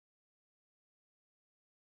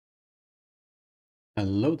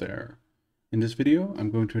Hello there. In this video, I'm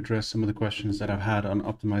going to address some of the questions that I've had on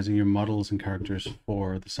optimizing your models and characters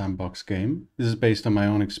for the SandBox game. This is based on my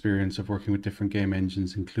own experience of working with different game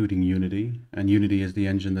engines, including Unity, and Unity is the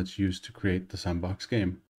engine that's used to create the SandBox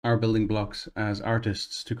game. Our building blocks as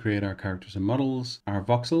artists to create our characters and models are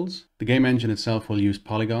voxels. The game engine itself will use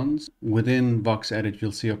polygons. Within VoxEdit,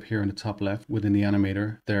 you'll see up here in the top left, within the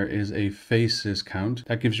animator, there is a faces count.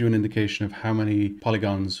 That gives you an indication of how many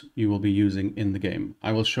polygons you will be using in the game.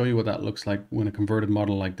 I will show you what that looks like when a converted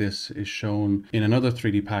model like this is shown in another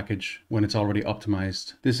 3D package when it's already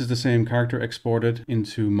optimized. This is the same character exported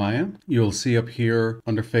into Maya. You'll see up here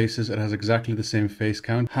under faces, it has exactly the same face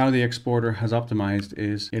count. How the exporter has optimized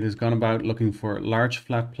is it has gone about looking for large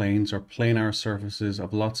flat planes or planar surfaces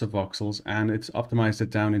of lots of voxels, and it's optimized it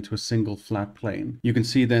down into a single flat plane. You can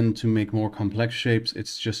see then to make more complex shapes,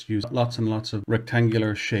 it's just used lots and lots of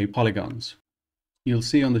rectangular shaped polygons. You'll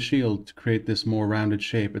see on the shield to create this more rounded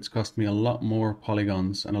shape, it's cost me a lot more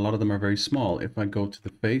polygons, and a lot of them are very small. If I go to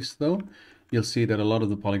the face though, you'll see that a lot of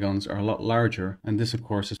the polygons are a lot larger, and this of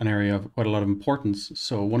course is an area of quite a lot of importance.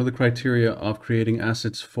 So one of the criteria of creating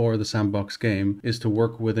assets for the SandBox game is to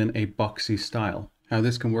work within a boxy style. How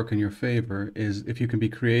this can work in your favor is if you can be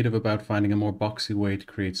creative about finding a more boxy way to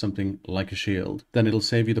create something like a shield, then it'll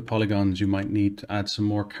save you the polygons you might need to add some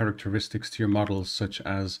more characteristics to your models, such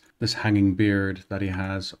as this hanging beard that he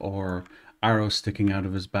has, or arrows sticking out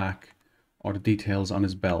of his back, or the details on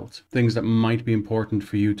his belt. Things that might be important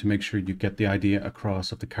for you to make sure you get the idea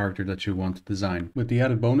across of the character that you want to design. With the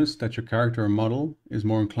added bonus that your character or model is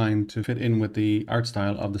more inclined to fit in with the art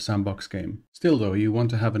style of the SandBox game. Still though, you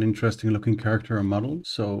want to have an interesting looking character or model,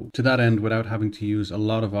 so to that end, without having to use a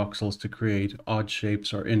lot of voxels to create odd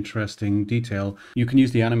shapes or interesting detail, you can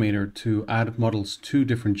use the animator to add models to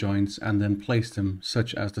different joints and then place them,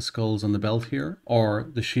 such as the skulls on the belt here, or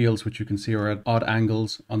the shields, which you can see are at odd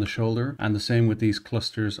angles on the shoulder, and the same with these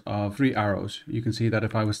clusters of 3 arrows. You can see that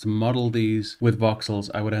if I was to model these with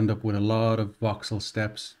voxels, I would end up with a lot of voxel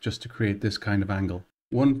steps just to create this kind of angle.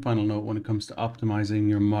 One final note when it comes to optimizing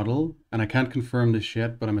your model, and I can't confirm this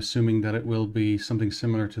yet, but I'm assuming that it will be something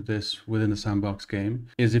similar to this within the SandBox game,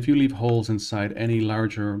 is if you leave holes inside any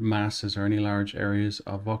larger masses or any large areas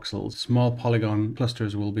of voxels, small polygon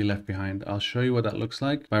clusters will be left behind. I'll show you what that looks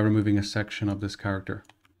like by removing a section of this character.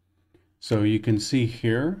 So you can see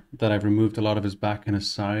here that I've removed a lot of his back and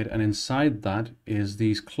his side, and inside that is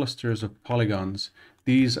these clusters of polygons.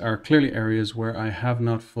 These are clearly areas where I have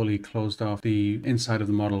not fully closed off the inside of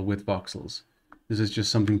the model with voxels. This is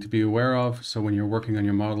just something to be aware of, so when you're working on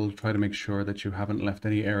your model, try to make sure that you haven't left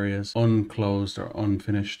any areas unclosed or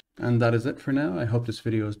unfinished. And that is it for now. I hope this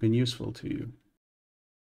video has been useful to you.